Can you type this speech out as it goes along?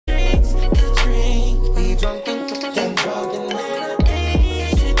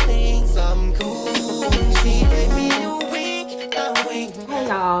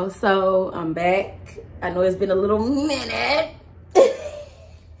y'all, so I'm back. I know it's been a little minute.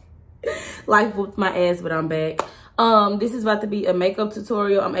 Life whooped my ass, but I'm back. This is about to be a makeup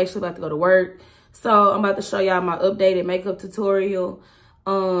tutorial. I'm actually about to go to work, so I'm about to show y'all my updated makeup tutorial.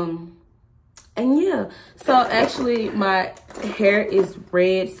 And yeah, so actually my hair is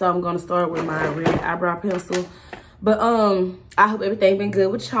red, so I'm gonna start with my red eyebrow pencil. But I hope everything been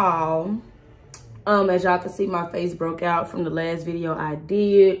good with y'all. As y'all can see, my face broke out from the last video I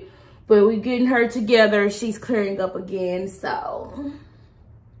did, but we getting her together. She's clearing up again, so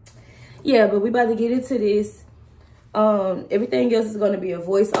yeah. But we about to get into this. Everything else is going to be a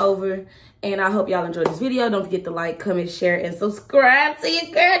voiceover, and I hope y'all enjoyed this video. Don't forget to like, comment, share, and subscribe to your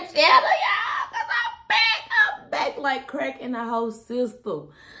girl channel, y'all, because I'm back like crack in the whole system.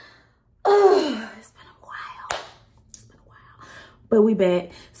 It's been a while. But we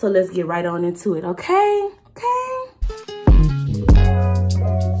back, so let's get right on into it, okay?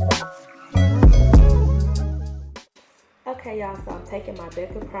 Okay, y'all, so I'm taking my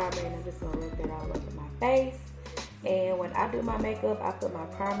Becca primer and I'm just gonna rub that all over my face. And when I do my makeup, I put my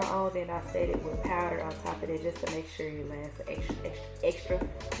primer on, then I set it with powder on top of it just to make sure you last an extra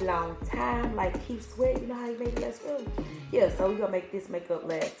long time. Like keep sweat, you know how you make it last forever? Yeah, so we're gonna make this makeup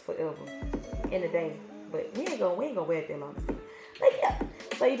last forever in a day. But we ain't gonna wear it that long to see. Like yeah.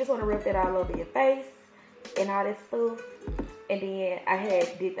 So you just wanna rub that all over your face and all that stuff. And then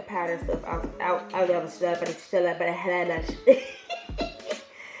I did the powder stuff out the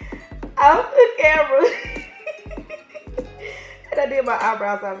camera. And I did my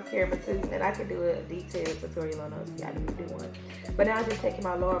eyebrows off camera too. And I could do a detailed tutorial on those if y'all need to do one. But now I'm just taking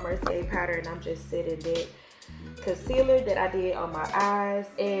my Laura Mercier powder and I'm just setting that concealer that I did on my eyes,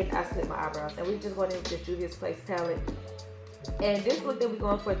 and I set my eyebrows. And we just going in with the Juvia's Place palette. And this look that we're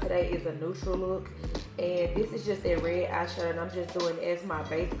going for today is a neutral look. And this is just a red eyeshadow, and I'm just doing it as my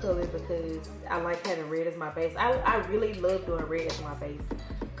base color because I like having red as my base. I really love doing red as my base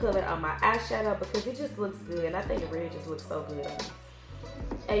color on my eyeshadow because it just looks good, and I think the red just looks so good on me.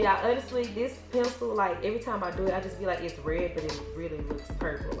 And y'all, honestly, this pencil, like every time I do it, I just feel like it's red, but it really looks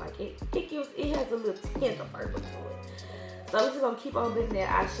purple. Like it has a little tint of purple to it. So we're just gonna keep on blending that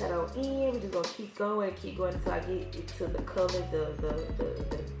eyeshadow in. We're just gonna keep going until I get it to the color,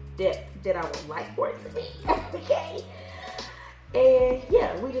 the depth that I would like for it to be. Okay. And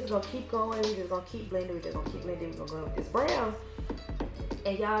yeah, we just gonna keep going. We just gonna keep blending. We just gonna keep blending. We're gonna go with this brown.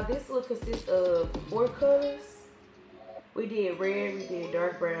 And y'all, this look consists of 4 colors. We did red, we did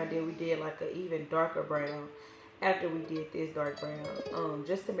dark brown, then we did like an even darker brown after we did this dark brown.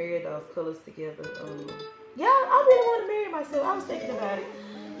 Just to marry those colors together. Yeah, I really want to marry myself. I was thinking about it.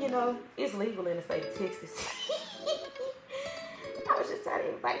 You know, it's legal in the state of Texas. I was just telling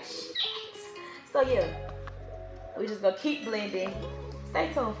everybody shit. So yeah, we just gonna keep blending.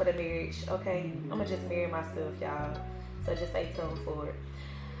 Stay tuned for the marriage, okay? I'm gonna just marry myself, y'all. So just stay tuned for it.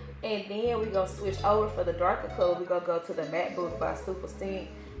 And then we're gonna switch over for the darker color. We're gonna go to the Matte Boot by Super Scent.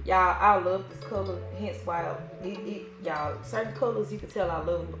 Y'all, I love this color, hence why y'all, certain colors you can tell I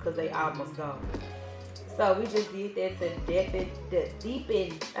love them because they almost gone. So we just did that to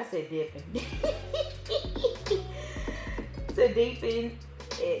deepen. I said deepen. To deepen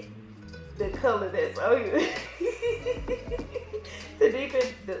the color that's on you. To deepen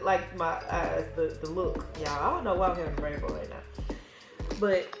like my eyes, the look. Y'all, I don't know why I'm having a rainbow right now.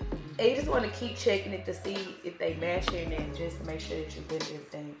 But you just want to keep checking it to see if they matching and just to make sure that you blend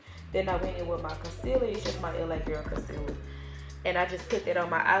everything. Then I went in with my concealer. It's just my LA Girl concealer. And I just put that on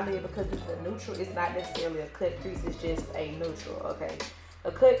my eyelid because it's a neutral. It's not necessarily a cut crease. It's just a neutral, okay?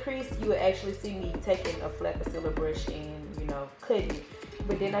 A cut crease, you would actually see me taking a flat concealer brush and, you know, cutting it.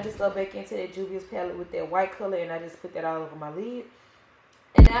 But then I just go back into that Juvia's palette with that white color and I just put that all over my lid.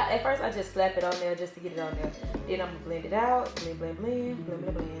 And at first I just slap it on there just to get it on there. Then I'm gonna blend it out, blend, blend, blend, blend,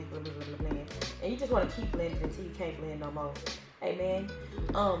 blend, blend, blend, blend, blend, blend. And you just want to keep blending until you can't blend no more. Amen.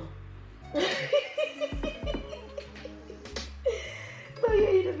 So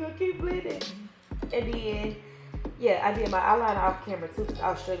yeah, you just gonna keep blending. And then yeah, I did my eyeliner off camera too because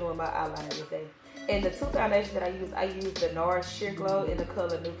I was struggling with my eyeliner today. And the 2 foundations that I use the NARS Sheer Glow in the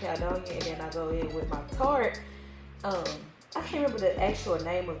color New Caledonia, and then I go in with my Tarte. I can't remember the actual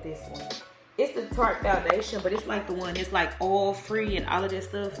name of this one. It's the Tarte foundation, but it's like the one, it's like oil free and all of that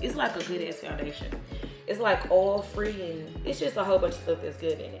stuff. It's like a good ass foundation. It's like oil free and it's just a whole bunch of stuff that's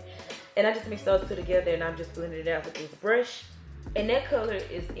good in it. And I just mixed those 2 together and I'm just blending it out with this brush. And that color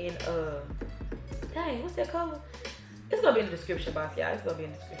is in, dang, what's that color? It's gonna be in the description box, y'all. It's gonna be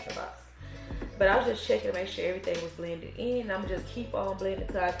in the description box. But I was just checking to make sure everything was blended in. I'm just keep on blending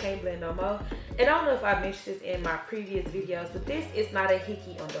until I can't blend no more. And I don't know if I mentioned this in my previous videos, but this is not a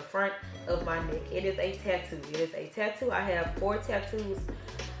hickey on the front of my neck. It is a tattoo. It is a tattoo. I have 4 tattoos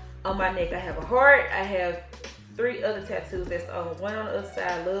on my neck. I have a heart. I have 3 other tattoos that's on one on the other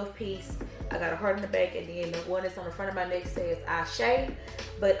side, love, peace. I got a heart in the back, and then the one that's on the front of my neck says Ashe.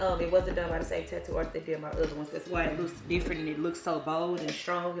 But it wasn't done by the same tattoo artist that did my other ones. That's why it looks different and it looks so bold and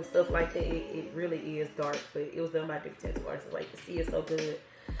strong and stuff like that. It really is dark, but it was done by different tattoo artists. Like, to see it so good.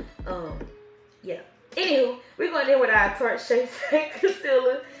 Yeah. Anywho, we're going in with our Tarte Shape Tape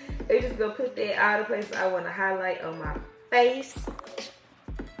Concealer. We're just going to put that out of places I want to highlight on my face.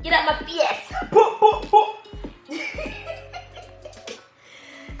 Get out my face.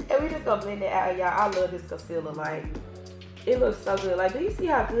 And we just gonna blend it out, y'all. I love this concealer. Like, it looks so good. Like, do you see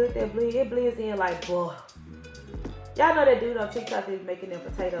how good that blend? It blends in like butter. Y'all know that dude on TikTok is making them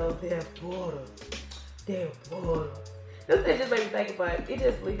potatoes. They're butter. They're butter. This thing just made me think about it. It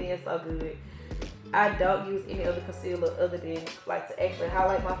just blends in so good. I don't use any other concealer other than like to actually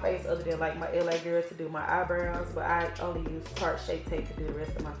highlight my face, other than like my LA Girl to do my eyebrows. But I only use Tarte Shape Tape to do the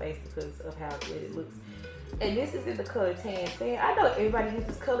rest of my face because of how good it looks. And this is in the color Tan Sand. I know everybody uses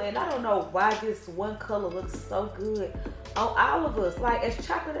this color, and I don't know why this one color looks so good on all of us. Like, as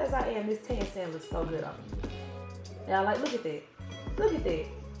chocolate as I am, this Tan Sand looks so good on me. Now, like, look at that. Look at that.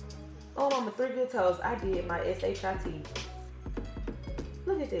 On my 3 good toes, I did my SHIT.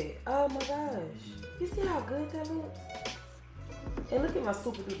 Look at that. Oh my gosh. You see how good that looks? And look at my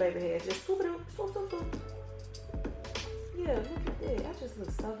super do baby hair. Just super do, swoop, swoop, swoop. Yeah, look at that. I just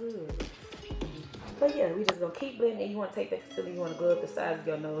look so good. But yeah, we just gonna keep blending. You want to take that concealer, you want to go up the sides of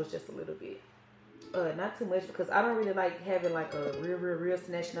your nose just a little bit. Not too much, because I don't really like having like a real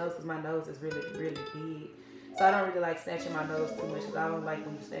snatch nose, because my nose is really big. So I don't really like snatching my nose too much, because I don't like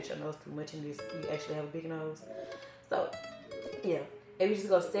when you snatch your nose too much and you actually have a big nose. So yeah, and we just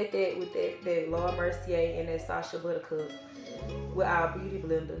gonna set that with that Laura Mercier and that Sacha Buttercup with our beauty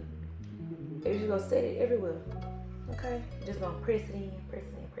blender. And we just gonna set it everywhere. Okay, just gonna press it in, press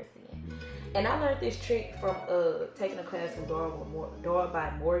it in, press it in. And I learned this trick from taking a class from Dora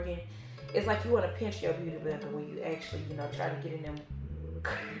by Morgan. It's like you want to pinch your beauty blender when you actually, you know, try to get in them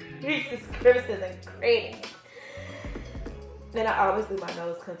crevices and crannies. Then I always do my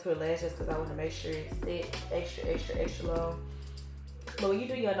nose contour lashes because I want to make sure it's set extra long. But when you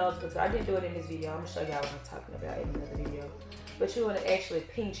do your nose contour, I didn't do it in this video. I'm going to show y'all what I'm talking about in another video. But you want to actually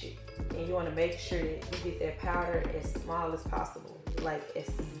pinch it. And you want to make sure that you get that powder as small as possible. Like, as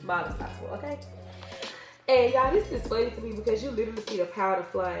small as possible, okay? And y'all, this is funny to me because you literally see the powder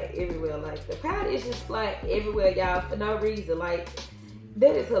flying everywhere. Like, the powder is just flying everywhere, y'all, for no reason. Like,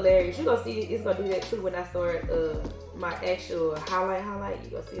 that is hilarious. You're gonna see it's gonna do that too when I start my actual highlight.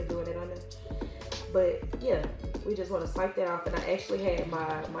 You're gonna see it doing it on there. But yeah, we just want to swipe that off. And I actually had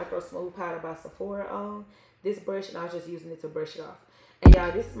my Micro Smooth Powder by Sephora on this brush, and I was just using it to brush it off. And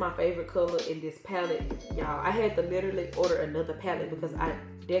y'all, this is my favorite color in this palette. Y'all, I had to literally order another palette because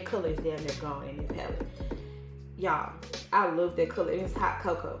that color is damn near gone in that palette. Y'all, I love that color. It's Hot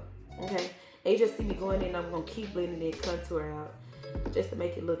Cocoa. Okay? And you just see me going in, I'm going to keep blending that contour out just to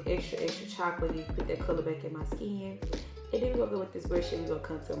make it look extra chocolatey. Put that color back in my skin. And then we're going to go with this brush and we're going to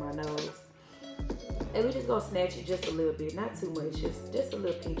contour my nose. And we're just going to snatch it just a little bit. Not too much. Just a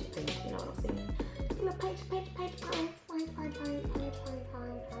little pinchy pinch. You know what I'm saying? A little pinch.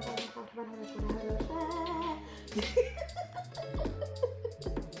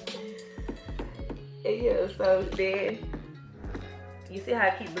 And yeah, so then you see how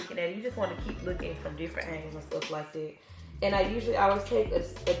I keep looking at it. You just want to keep looking from different angles and stuff like that. And I usually always take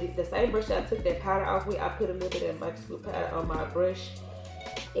the same brush that I took that powder off with. I put a little bit of Micro Smooth powder on my brush.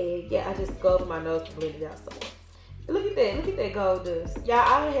 And yeah, I just go over my nose to blend it out some more. Look at that gold dust. Y'all,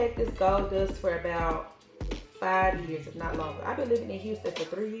 I had this gold dust for about 5 years, if not longer. I've been living in Houston for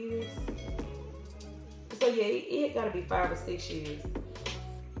 3 years. So yeah, it gotta be 5 or 6 years.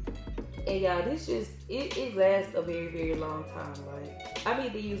 And y'all, this just, it lasts a very long time. Like, I'm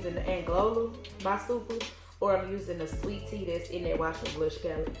either using the Anglola by Super, or I'm using the Sweet Tea that's in that Wash and Blush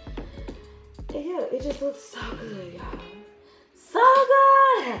palette. And yeah, it just looks so good, y'all. So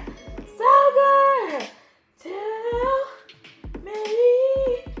good! So good! Tell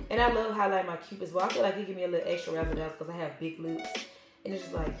me. And I love highlighting my Cupid's bow. I feel like it gives me a little extra razzle-dazzle because I have big lips. And it's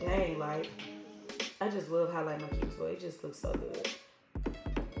just like, dang, like, I just love highlighting my Cupid's bow. It just looks so good.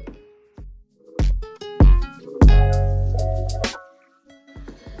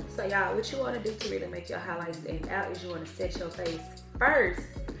 So y'all, what you want to do to really make your highlights stand out is you want to set your face first.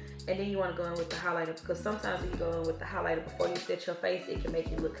 And then you want to go in with the highlighter, because sometimes when you go in with the highlighter before you set your face, it can make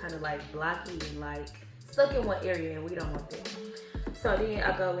you look kind of like blocky and like stuck in one area, and we don't want that. So then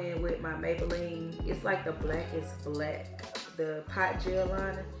I go in with my Maybelline. It's like the blackest black, the pot gel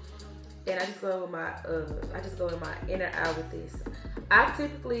liner. And I just go with my in my inner eye with this. I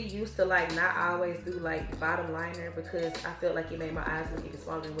typically used to like not always do like bottom liner because I felt like it made my eyes look even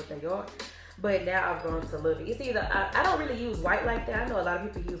smaller than what they are. But now I've grown to love it. It's either, I don't really use white like that. I know a lot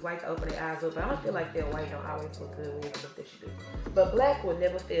of people use white to open their eyes up, but I don't feel like that white don't always look good with the look that you do. But black will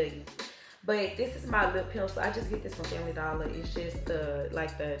never fail you. But this is my lip pencil. I just get this from Family Dollar. It's just the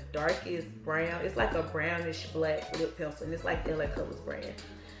darkest brown. It's like a brownish black lip pencil, and it's like LA Colors brand.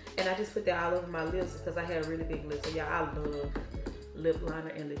 And I just put that all over my lips because I have really big lips. So y'all, I love lip liner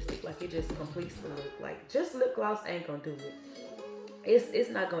and lipstick. Like, it just completes the look. Like, just lip gloss ain't gonna do it. It's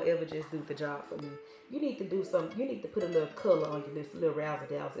not gonna ever just do the job for me. You need to do some, you need to put a little color on your lips, a little razzle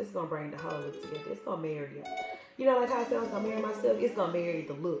dazzle. It's gonna bring the whole look together. It's gonna marry you. You know, like how I said I was gonna marry myself? It's gonna marry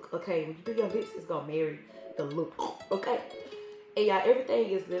the look, okay? When you do your lips, it's gonna marry the look, okay? And y'all,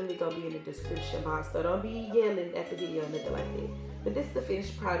 everything is literally gonna be in the description box, so don't be yelling at the video or nothing like that. But this is the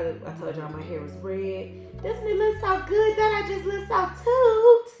finished product. I told y'all my hair was red. Doesn't it look so good? Don't I just look so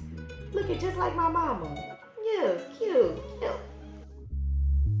cute? Looking just like my mama. Yeah, cute.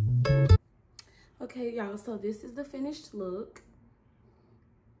 Okay, y'all, so this is the finished look.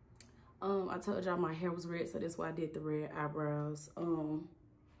 I told y'all my hair was red, so that's why I did the red eyebrows. The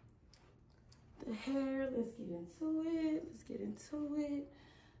hair, let's get into it.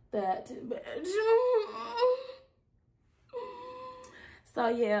 So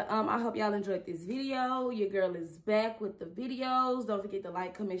yeah, I hope y'all enjoyed this video. Your girl is back with the videos. Don't forget to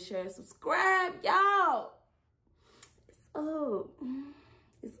like, comment, share, and subscribe, y'all.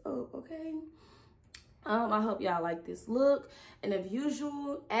 It's up, okay? I hope y'all like this look. And as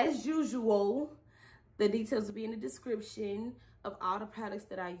usual, the details will be in the description of all the products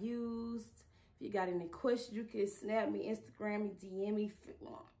that I used. If you got any questions, you can snap me, Instagram me, DM me.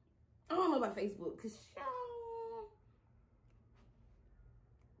 I don't know about Facebook, cause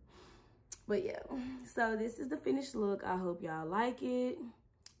but yeah, so this is the finished look. I hope y'all like it.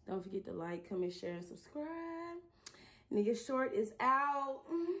 Don't forget to like, comment, share, and subscribe. Nigga Short is out.